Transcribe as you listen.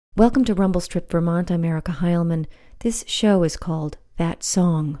Welcome to Rumble Strip, Vermont. I'm Erica Heilman. This show is called That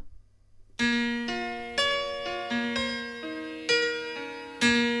Song.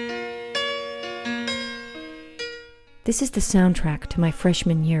 This is the soundtrack to my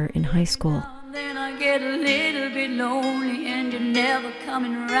freshman year in high school. Then I get a little bit lonely and you're never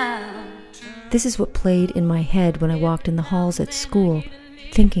coming around. This is what played in my head when I walked in the halls at school,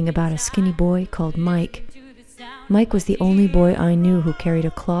 thinking about a skinny boy called Mike. Mike was the only boy I knew who carried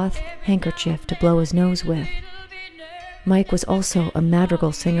a cloth handkerchief to blow his nose with. Mike was also a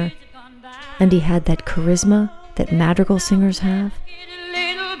madrigal singer, and he had that charisma that madrigal singers have.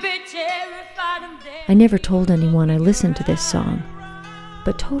 I never told anyone I listened to this song,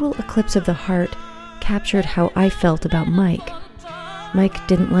 but Total Eclipse of the Heart captured how I felt about Mike. Mike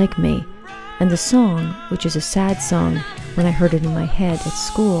didn't like me, and the song, which is a sad song when I heard it in my head at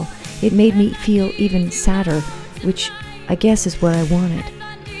school, it made me feel even sadder, which I guess is what I wanted.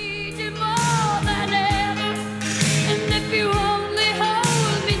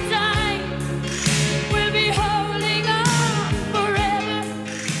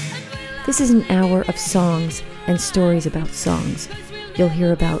 This is an hour of songs and stories about songs. You'll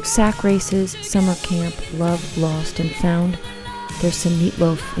hear about sack races, summer camp, love lost and found. There's some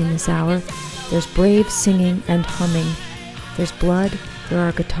meatloaf in this hour. There's brave singing and humming. There's blood. There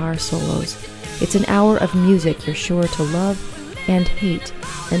are guitar solos. It's an hour of music you're sure to love and hate,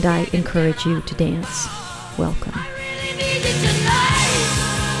 and I encourage you to dance. Welcome.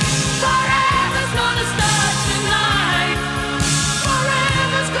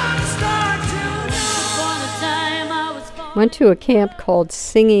 Went to a camp called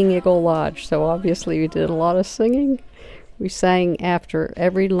Singing Eagle Lodge, so obviously we did a lot of singing. We sang after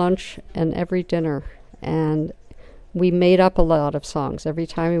every lunch and every dinner, and we made up a lot of songs. Every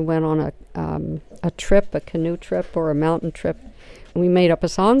time we went on a trip, a canoe trip or a mountain trip, we made up a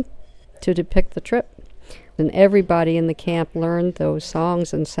song to depict the trip. And everybody in the camp learned those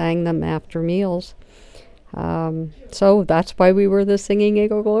songs and sang them after meals. So that's why we were the Singing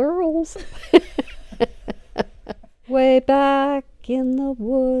Eagle Girls. Way back in the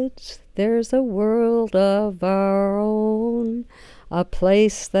woods, there's a world of our own, a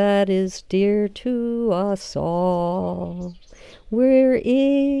place that is dear to us all. We're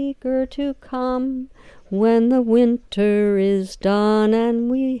eager to come when the winter is done,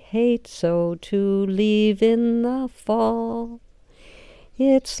 and we hate so to leave in the fall.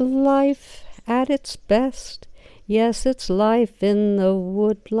 It's life at its best, yes, it's life in the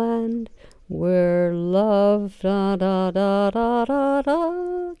woodland, where love, da da da da da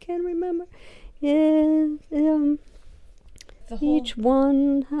da, can't remember, each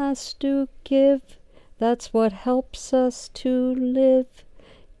one has to give, that's what helps us to live.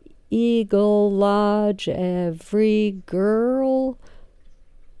 Eagle Lodge, every girl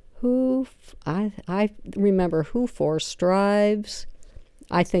who, I remember who for strives.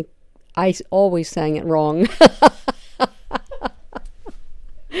 I think I always sang it wrong.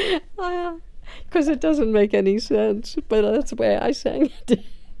 Because it doesn't make any sense, but that's the way I sang it.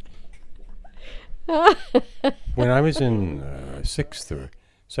 When I was in 6th or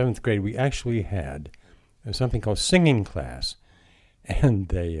 7th grade, we actually had something called singing class, and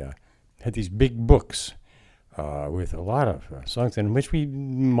they had these big books with a lot of songs in which we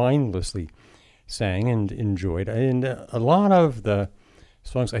mindlessly sang and enjoyed. And a lot of the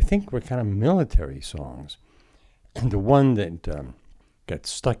songs, I think, were kind of military songs. And the one that got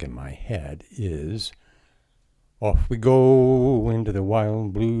stuck in my head is, off we go into the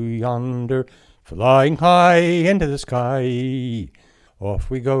wild blue yonder, flying high into the sky. Off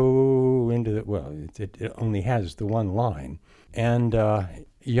we go into the, well, it only has the one line. And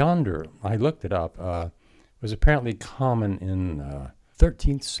yonder, I looked it up, was apparently common in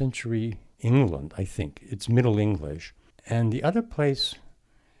 13th century England, I think. It's Middle English. And the other place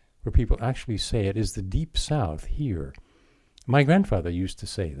where people actually say it is the Deep South here. My grandfather used to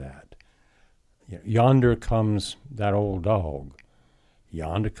say that. Yonder comes that old dog.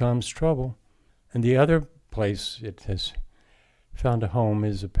 Yonder comes trouble. And the other place it has found a home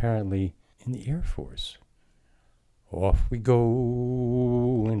is apparently in the Air Force. Off we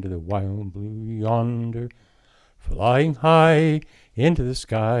go into the wild blue yonder, flying high into the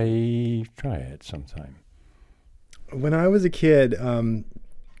sky. Try it sometime. When I was a kid,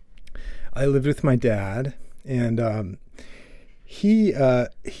 I lived with my dad, and he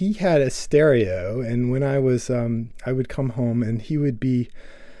had a stereo. And when I would come home, and he would be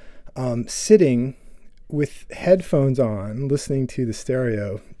sitting with headphones on, listening to the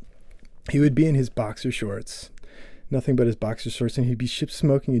stereo. He would be in his boxer shorts, nothing but his boxer shorts, and he'd be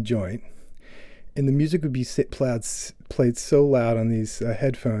smoking a joint. and the music would be played so loud on these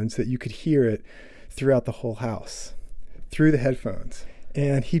headphones that you could hear it throughout the whole house, through the headphones.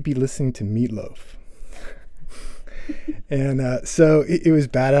 And he'd be listening to Meatloaf. And so it was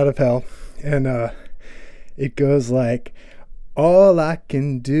Bat Out of Hell. And it goes like, all I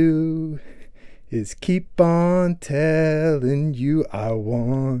can do is keep on telling you I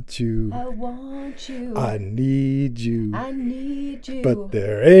want you. I want you. I need you. I need you. But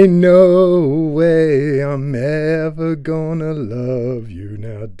there ain't no way I'm ever gonna love you.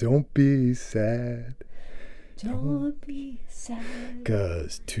 Now don't be sad. Don't be sad.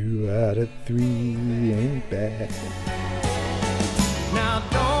 'Cause 2 out of 3 ain't bad. Now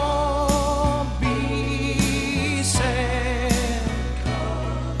don't be sad,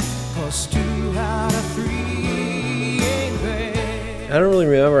 'cause 2 out of 3 ain't bad. I don't really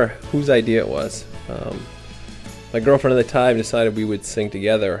remember whose idea it was. My girlfriend at the time decided we would sing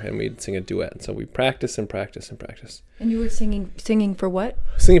together and we'd sing a duet. So we practiced and practiced and practiced. And you were singing for what?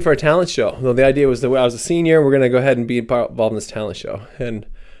 Singing for a talent show. Though the idea was that I was a senior, we're going to go ahead and be involved in this talent show. And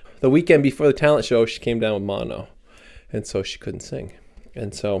the weekend before the talent show, she came down with mono. And so she couldn't sing.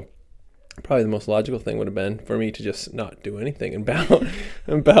 And so probably the most logical thing would have been for me to just not do anything and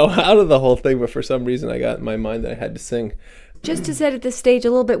bow out of the whole thing. But for some reason, I got in my mind that I had to sing. Just to set at the stage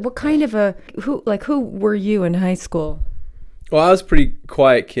a little bit, what kind of who were you in high school? Well, I was a pretty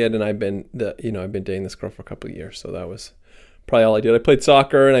quiet kid, and I've been dating this girl for a couple of years, so that was probably all I did. I played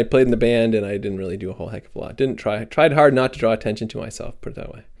soccer and I played in the band, and I didn't really do a whole heck of a lot. Tried hard not to draw attention to myself, put it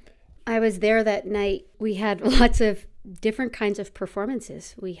that way. I was there that night. We had lots of different kinds of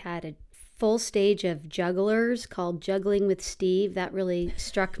performances. We had a full stage of jugglers called Juggling with Steve. That really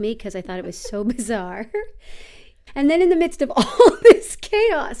struck me because I thought it was so bizarre. And then in the midst of all this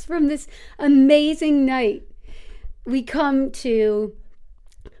chaos from this amazing night, we come to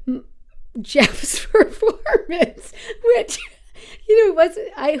Jeff's performance, which, who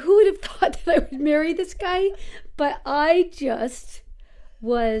would have thought that I would marry this guy? But I just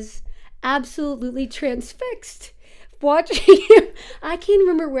was absolutely transfixed watching him. I can't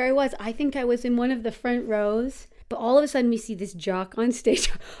remember where I was. I think I was in one of the front rows. But all of a sudden we see this jock on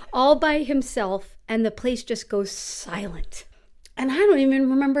stage all by himself, and the place just goes silent. And I don't even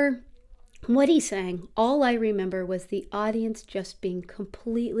remember what he sang. All I remember was the audience just being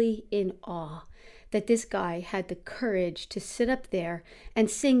completely in awe that this guy had the courage to sit up there and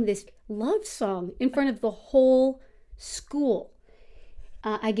sing this love song in front of the whole school.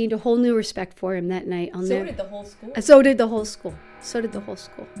 I gained a whole new respect for him that night. Did the whole school? So did the whole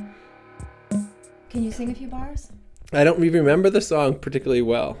school. Can you sing a few bars? I don't even remember the song particularly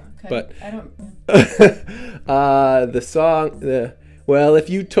well, Okay. but I don't. the song, well, if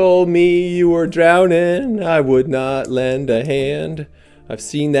you told me you were drowning, I would not lend a hand. I've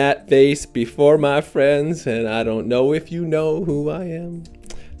seen that face before, my friends, and I don't know if you know who I am.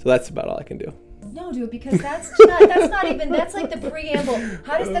 So that's about all I can do. No, dude, because that's not even, that's like the preamble.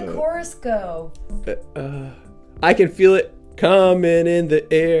 How does the chorus go? I can feel it coming in the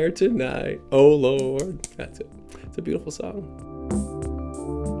air tonight. Oh, Lord. That's it. It's a beautiful song.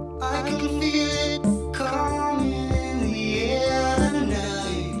 I can feel it coming in the air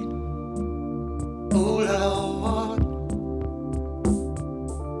tonight. Oh Lord,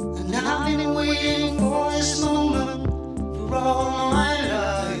 and I've been waiting for this moment for all my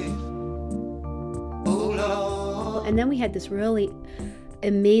life. Oh Lord. And then we had this really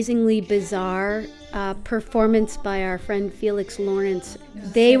amazingly bizarre performance by our friend Felix Lawrence.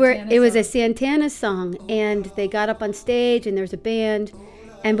 It was a Santana song, and they got up on stage and there was a band,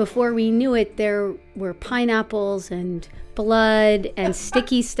 and before we knew it there were pineapples and blood and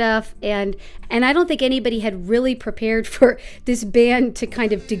sticky stuff, and I don't think anybody had really prepared for this band to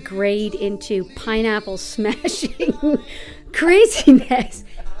kind of degrade into pineapple smashing craziness.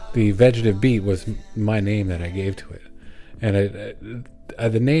 The Vegetative Beat was my name that I gave to it, and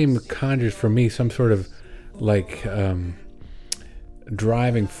the name conjures for me some sort of like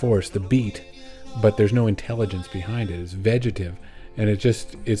driving force, the beat, but there's no intelligence behind it. It's vegetative, and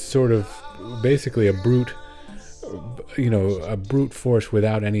it's sort of basically a brute force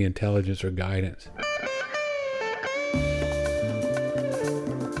without any intelligence or guidance.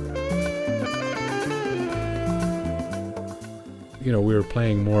 We were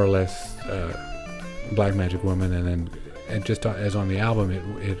playing more or less Black Magic Woman, and just as on the album,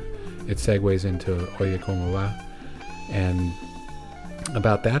 it segues into Oye Como Va. And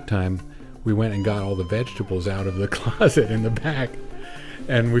about that time, we went and got all the vegetables out of the closet in the back,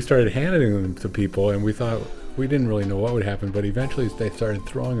 and we started handing them to people, and we didn't really know what would happen, but eventually they started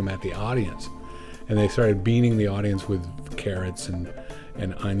throwing them at the audience, and they started beaning the audience with carrots and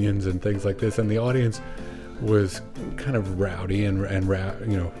and onions and things like this. And the audience was kind of rowdy and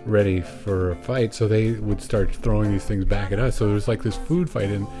ready for a fight. So they would start throwing these things back at us. So there was like this food fight.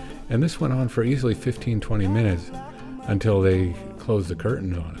 And this went on for easily 15, 20 minutes until they closed the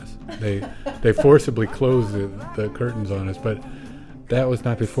curtain on us. They forcibly closed the curtains on us. But that was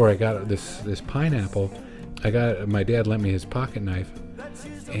not before I got this pineapple. My dad lent me his pocket knife,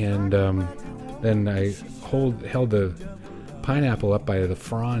 and then I held the pineapple up by the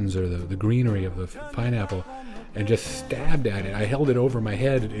fronds or the greenery of the pineapple and just stabbed at it. I held it over my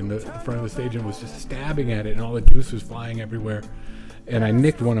head in the front of the stage and was just stabbing at it, and all the juice was flying everywhere. And I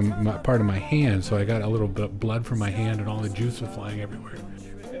nicked part of my hand, so I got a little bit of blood from my hand, and all the juice was flying everywhere.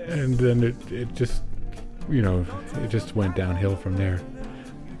 And then it just, it just went downhill from there.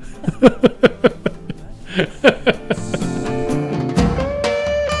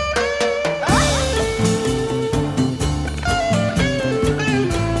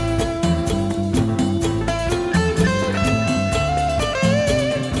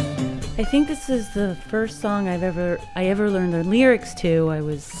 I think this is the first song I ever learned the lyrics to. I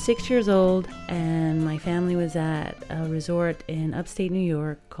was 6 years old, and my family was at a resort in upstate New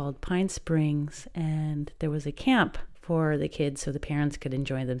York called Pine Springs, and there was a camp for the kids so the parents could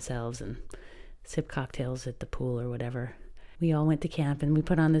enjoy themselves and sip cocktails at the pool or whatever. We all went to camp, and we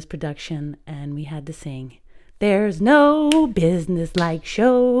put on this production, and we had to sing, "There's no business like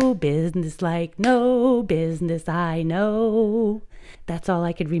show business, like no business I know." That's all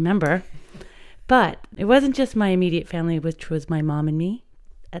I could remember. But it wasn't just my immediate family, which was my mom and me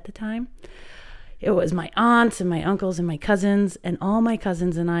at the time. It was my aunts and my uncles and my cousins, and all my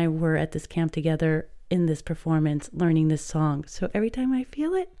cousins and I were at this camp together in this performance, learning this song. So every time I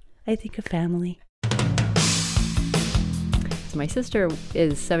feel it, I think of family. My sister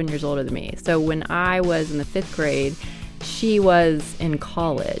is 7 years older than me. So when I was in the 5th grade, she was in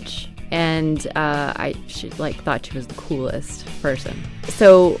college. And she thought she was the coolest person.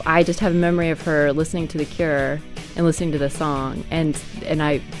 So I just have a memory of her listening to The Cure and listening to the song. And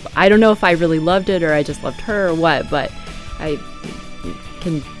I don't know if I really loved it or I just loved her or what, but I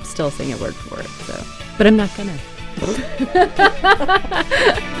can still sing it word for word. So, but I'm not gonna.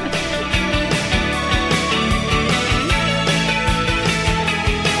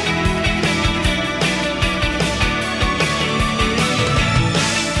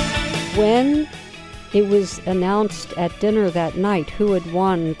 When it was announced at dinner that night who had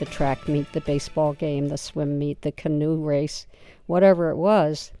won the track meet, the baseball game, the swim meet, the canoe race, whatever it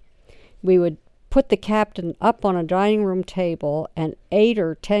was, we would put the captain up on a dining room table, and 8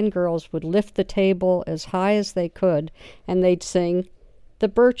 or 10 girls would lift the table as high as they could, and they'd sing the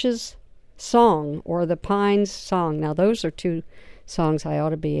Birches song or the Pines song. Now, those are 2 songs I ought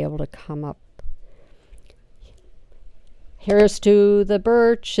to be able to come up. Here's to the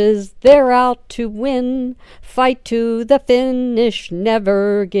Birches, they're out to win. Fight to the finish,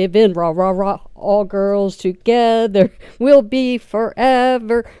 never give in. Rah, rah, rah, all girls together, we'll be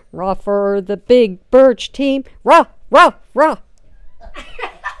forever. Rah for the big Birch team, rah, rah, rah.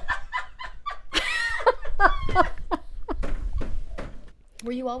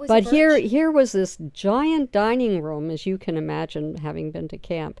 Were you always But a Birch? here was this giant dining room, as you can imagine, having been to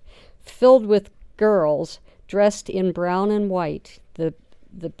camp, filled with girls dressed in brown and white. The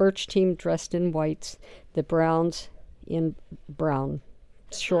Birch team dressed in whites, the Browns in brown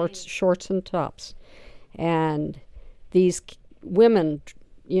shorts and tops. And these women,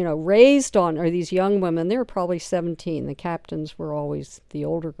 raised on, or these young women, they were probably 17. The captains were always the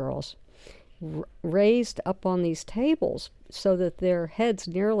older girls, raised up on these tables so that their heads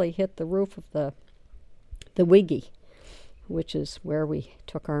nearly hit the roof of the wiggy, which is where we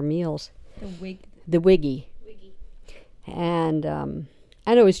took our meals. The wiggy. And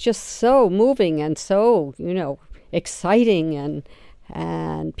it was just so moving and so, exciting,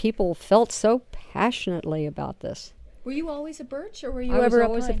 and people felt so passionately about this. Were you always a Birch, or were you I was ever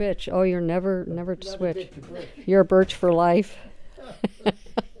always a Pine? Birch. Oh, you're never to switch. You're a Birch for life.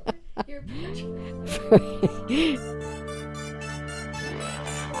 You're a Birch.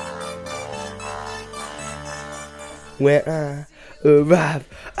 When I arrive,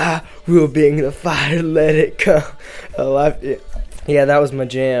 I will bring the fire, let it come alive. Yeah, that was my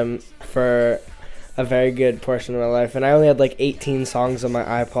jam for a very good portion of my life, and I only had like 18 songs on my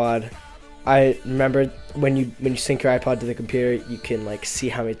iPod. I remember when you sync your iPod to the computer, you can like see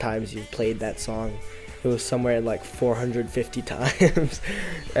how many times you've played that song. It was somewhere in like 450 times.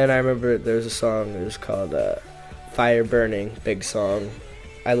 And I remember there was a song, it was called Fire Burning, big song.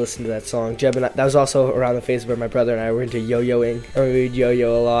 I listened to that song. Jeb and I, that was also around the phase where my brother and I were into yo-yoing, and we would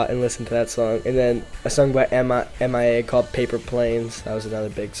yo-yo a lot and listen to that song. And then a song by MIA called Paper Planes. That was another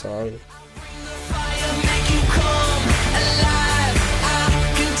big song.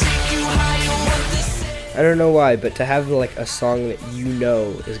 I don't know why, but to have like a song that you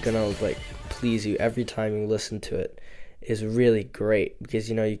know is gonna like please you every time you listen to it is really great, because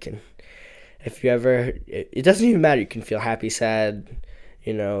you know you can, if you ever, it doesn't even matter, you can feel happy, sad,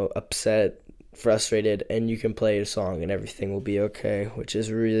 you know, upset, frustrated, and you can play a song and everything will be okay, which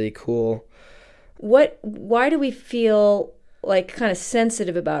is really cool. Why do we feel like kind of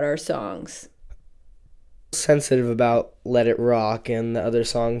sensitive about our songs? Sensitive about Let It Rock and the other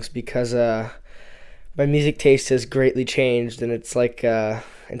songs because my music taste has greatly changed, and it's like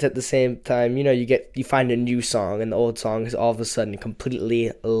it's at the same time, you know, you find a new song and the old song is all of a sudden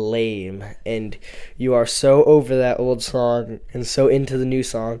completely lame, and you are so over that old song and so into the new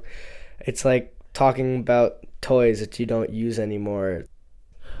song. It's like talking about toys that you don't use anymore.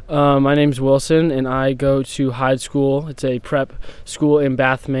 My name's Wilson, and I go to Hyde School. It's a prep school in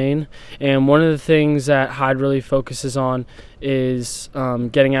Bath, Maine. And one of the things that Hyde really focuses on is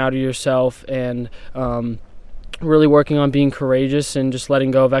getting out of yourself and really working on being courageous and just letting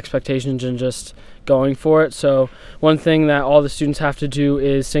go of expectations and just going for it. So one thing that all the students have to do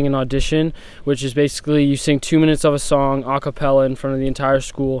is sing an audition, which is basically you sing 2 minutes of a song a cappella in front of the entire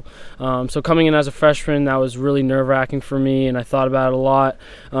school. So coming in as a freshman, that was really nerve-wracking for me, and I thought about it a lot,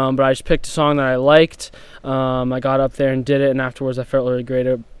 but I just picked a song that I liked. I got up there and did it, and afterwards I felt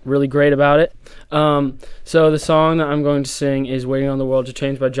really great about it. So the song that I'm going to sing is Waiting on the World to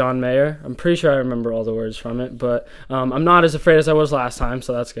Change by John Mayer. I'm pretty sure I remember all the words from it, but I'm not as afraid as I was last time,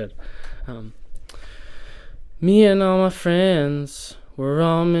 so that's good. Me and all my friends, we're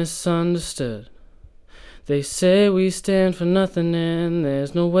all misunderstood. They say we stand for nothing and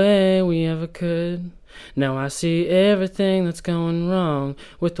there's no way we ever could. Now I see everything that's going wrong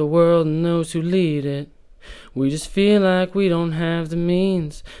with the world and those who lead it. We just feel like we don't have the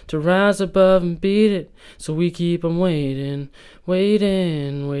means to rise above and beat it. So we keep on waiting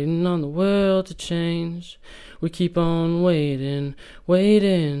on the world to change. We keep on waiting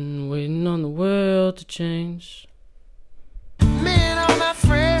on the world to change. Me and all my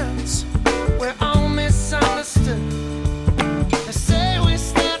friends, we're all misunderstood. They say we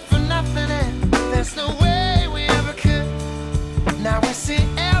stand for nothing and there's no way we ever could. Now we see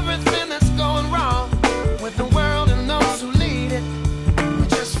everything that's going wrong with the world and those who lead it. We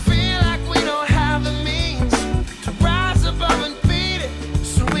just feel like we don't have the means to rise above and beat it.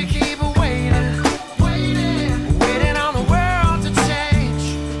 So we keep waiting on the world to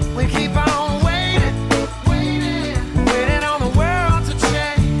change. We keep on waiting on the world to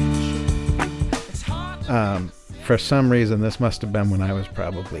change. It's hard. For some reason, this must have been when I was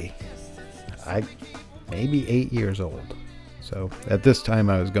probably, maybe 8 years old. So at this time,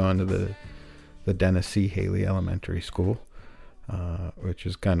 I was going to the Dennis C. Haley Elementary School, which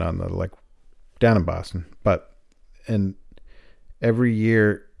is kind of on the down in Boston. And every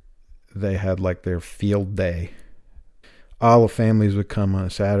year they had their field day. All the families would come on a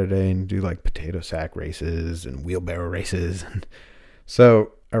Saturday and do potato sack races and wheelbarrow races. And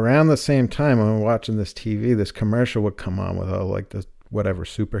so around the same time, when I'm watching this TV, this commercial would come on with all the whatever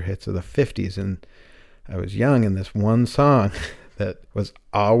super hits of the 50s. And I was young, and this one song that was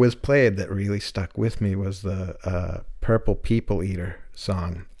always played that really stuck with me was the Purple People Eater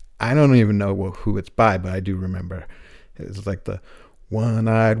song. I don't even know who it's by, but I do remember it was the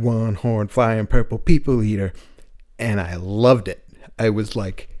one-eyed, one-horned, flying purple people eater. And I loved it. I was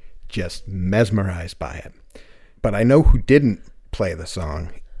just mesmerized by it. But I know who didn't play the song,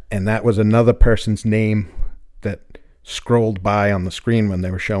 and that was another person's name that scrolled by on the screen when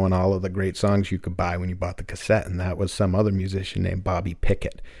they were showing all of the great songs you could buy when you bought the cassette, and that was some other musician named Bobby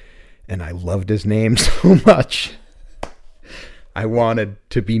Pickett. And I loved his name so much. I wanted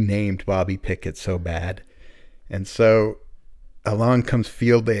to be named Bobby Pickett so bad. And so along comes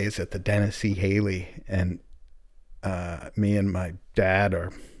field days at the Dennis C. Haley, and me and my dad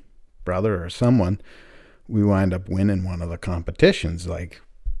or brother or someone, we wind up winning one of the competitions,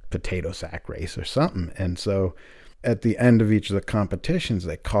 potato sack race or something. And so at the end of each of the competitions,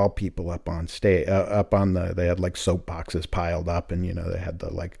 they call people up on stage, they had soap boxes piled up, and they had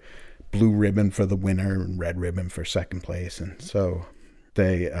the blue ribbon for the winner and red ribbon for second place. And so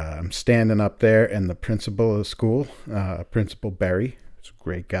I'm standing up there, and the principal of the school, Principal Berry, is a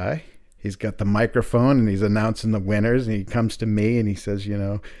great guy. He's got the microphone and he's announcing the winners, and he comes to me and he says,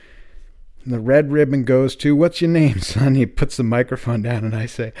 the red ribbon goes to, what's your name, son? He puts the microphone down and I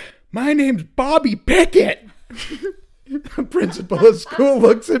say, my name's Bobby Pickett. The principal of school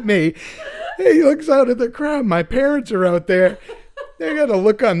looks at me. He looks out at the crowd. My parents are out there. They got a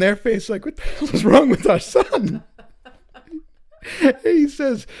look on their face like, what the hell is wrong with our son? He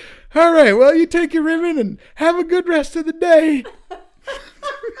says, all right, well, you take your ribbon and have a good rest of the day.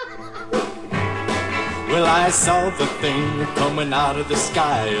 Well, I saw the thing coming out of the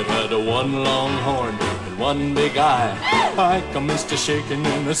sky. It had a one long horn and one big eye. Like a mister shaking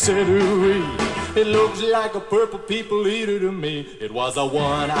in the city. It looks like a purple people eater to me. It was a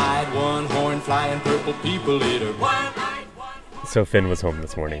one-eyed, one-horn flying purple people eater. So Finn was home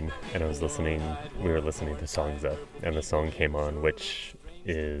this morning, and we were listening to Songs Up, and the song came on, which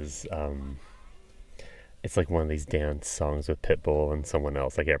is, it's like one of these dance songs with Pitbull and someone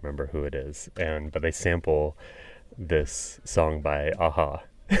else. I can't remember who it is. But they sample this song by a-ha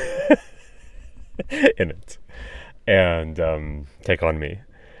in it. And Take On Me.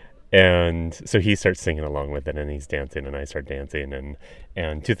 And so he starts singing along with it, and he's dancing, and I start dancing,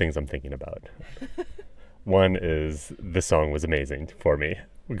 and two things I'm thinking about. One is the song was amazing for me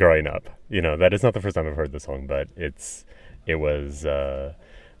growing up. That is not the first time I've heard the song, but it was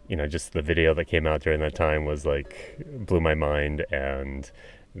just the video that came out during that time was like blew my mind, and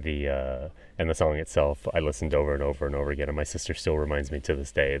the song itself I listened over and over and over again, and my sister still reminds me to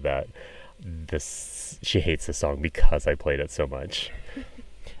this day that she hates the song because I played it so much.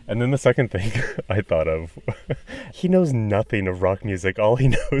 And then the second thing I thought of, he knows nothing of rock music. All he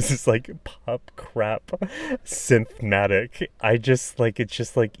knows is like pop crap, synthmatic. It's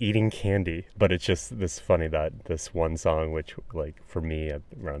just like eating candy. But it's just this funny that this one song, which like for me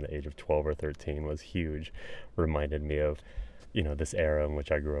around the age of 12 or 13 was huge, reminded me of, this era in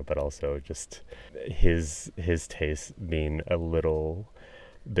which I grew up, but also just his taste being a little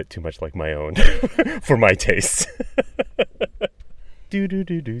bit too much like my own for my taste. Do do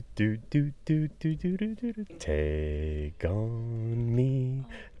do do do do do do do do do. Take on me,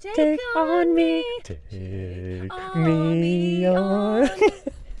 take on me, take me on.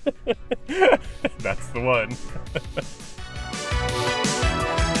 That's the one.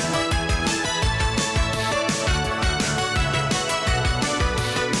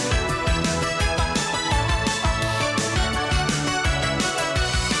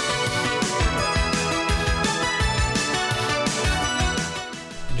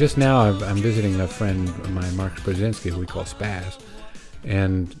 Just now, I'm visiting a friend of mine, Mark Brzezinski, who we call Spaz,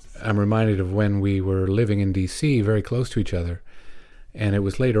 and I'm reminded of when we were living in D.C., very close to each other, and it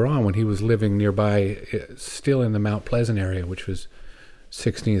was later on when he was living nearby, still in the Mount Pleasant area, which was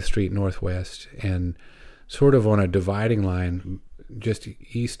 16th Street Northwest, and sort of on a dividing line just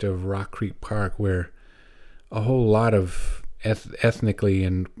east of Rock Creek Park, where a whole lot of ethnically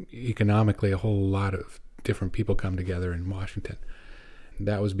and economically, a whole lot of different people come together in Washington.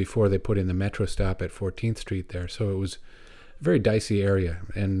 That was before they put in the metro stop at 14th Street there, so it was a very dicey area.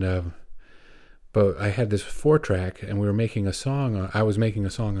 And but I had this 4-track, and we were making a song. I was making a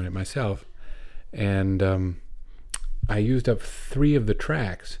song on it myself, and I used up 3 of the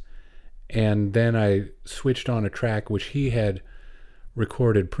tracks, and then I switched on a track which he had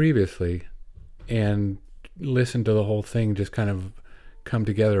recorded previously, and listened to the whole thing just kind of come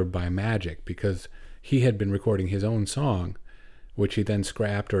together by magic, because he had been recording his own song, which he then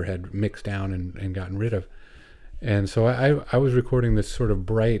scrapped or had mixed down and gotten rid of. And so I was recording this sort of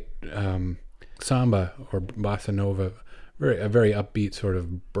bright samba or bossa nova, a very upbeat sort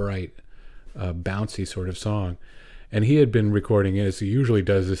of bright, bouncy sort of song. And he had been recording it, as he usually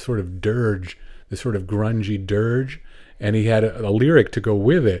does, this sort of dirge, this sort of grungy dirge. And he had a lyric to go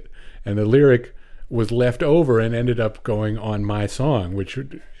with it. And the lyric was left over and ended up going on my song, which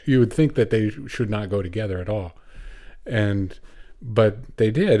you would think that they should not go together at all. But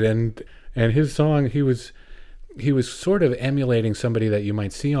they did, and his song, he was sort of emulating somebody that you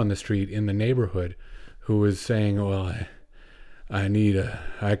might see on the street in the neighborhood, who was saying, "Well,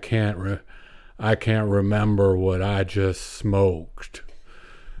 I can't remember what I just smoked,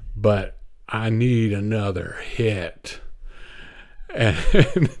 but I need another hit." And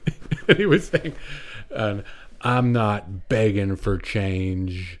he was saying, "I'm not begging for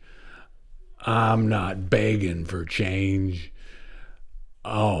change. I'm not begging for change.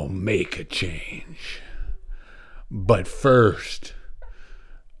 I'll make a change. But first,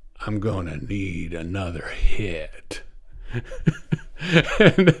 I'm going to need another hit."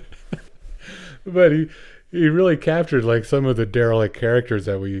 But he really captured like some of the derelict characters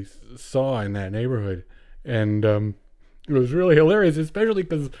that we saw in that neighborhood. And it was really hilarious, especially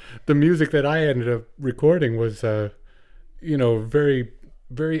because the music that I ended up recording was, very,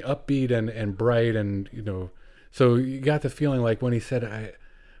 very upbeat and bright, and, so you got the feeling like when he said,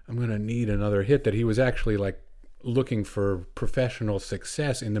 I'm going to need another hit, that he was actually like looking for professional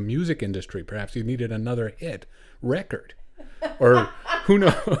success in the music industry. Perhaps he needed another hit record, or who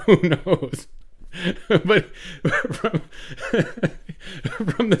knows. But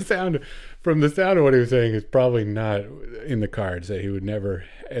from the sound of what he was saying, it's probably not in the cards that he would ever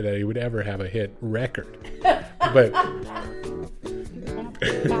have a hit record. But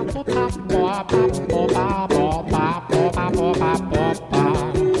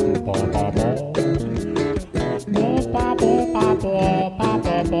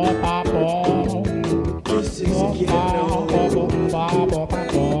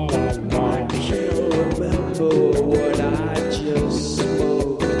what I just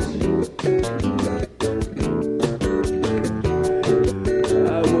spoke.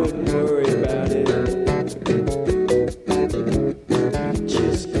 I wouldn't worry about it.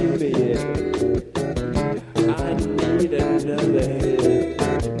 Just give me it. I need another hit.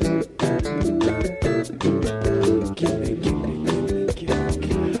 Give me.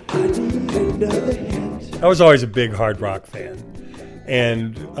 I need another hit. I was always a big hard rock fan.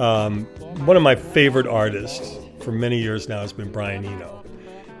 And one of my favorite artists for many years now has been Brian Eno.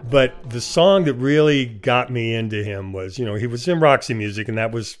 But the song that really got me into him was, he was in Roxy Music, and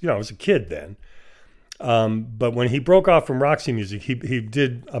that was, I was a kid then. But when he broke off from Roxy Music, he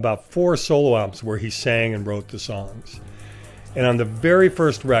did about 4 solo albums where he sang and wrote the songs. And on the very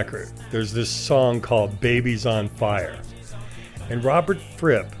first record, there's this song called Baby's on Fire. And Robert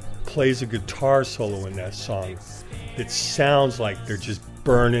Fripp plays a guitar solo in that song that sounds like they're just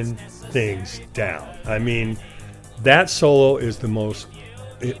burning things down. I mean, that solo is the most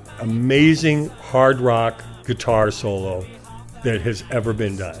amazing hard rock guitar solo that has ever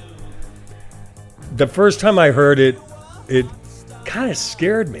been done. The first time I heard it, it kind of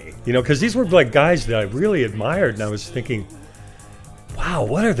scared me, because these were like guys that I really admired, and I was thinking, wow,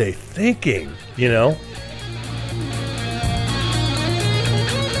 what are they thinking,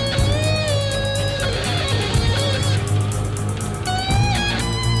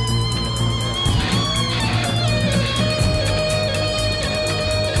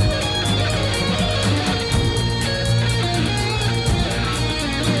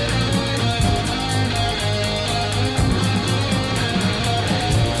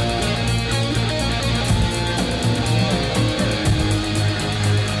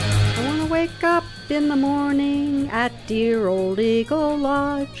 In the morning at dear old Eagle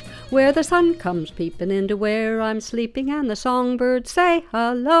Lodge, where the sun comes peeping into where I'm sleeping and the songbirds say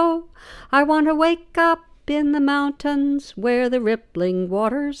hello. I want to wake up in the mountains where the rippling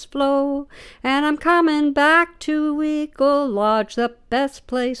waters flow, and I'm coming back to Eagle Lodge, the best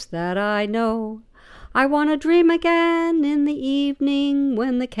place that I know. I want to dream again in the evening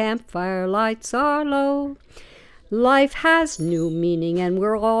when the campfire lights are low. Life has new meaning, and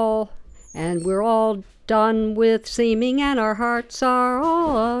we're all done with seeming, and our hearts are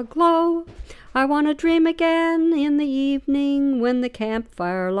all aglow. I want to dream again in the evening when the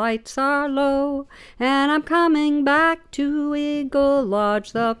campfire lights are low, and I'm coming back to Eagle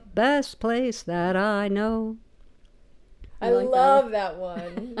Lodge, the best place that I know. I love that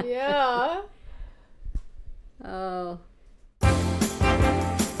one. Yeah. Oh.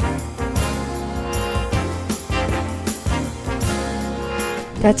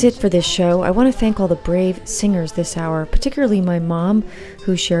 That's it for this show. I want to thank all the brave singers this hour, particularly my mom,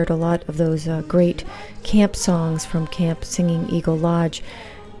 who shared a lot of those great camp songs from Camp Singing Eagle Lodge.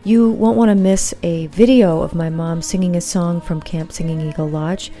 You won't want to miss a video of my mom singing a song from Camp Singing Eagle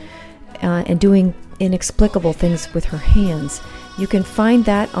Lodge and doing inexplicable things with her hands. You can find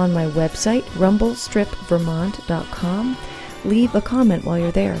that on my website, rumblestripvermont.com. Leave a comment while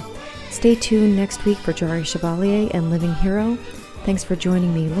you're there. Stay tuned next week for Jari Chevalier and Living Hero. Thanks for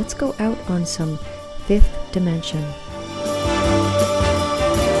joining me. Let's go out on some Fifth Dimension. The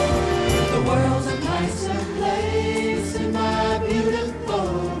world's a nicer place in my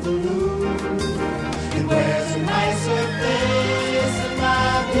beautiful balloon. It wears a nicer face in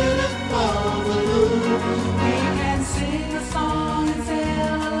my beautiful balloon. We can sing a song and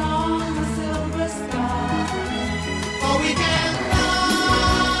sail along the silver sky. Or we can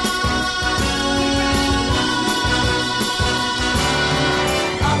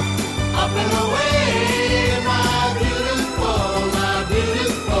up and away, my beautiful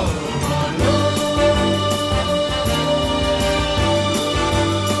balloon.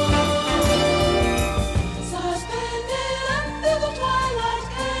 Suspended under the twilight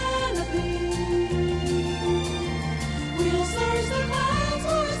canopy, we'll search the clouds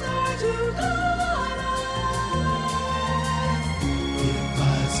for a star to guide us. If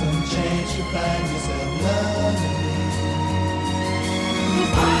by some chance you find yourself loving me,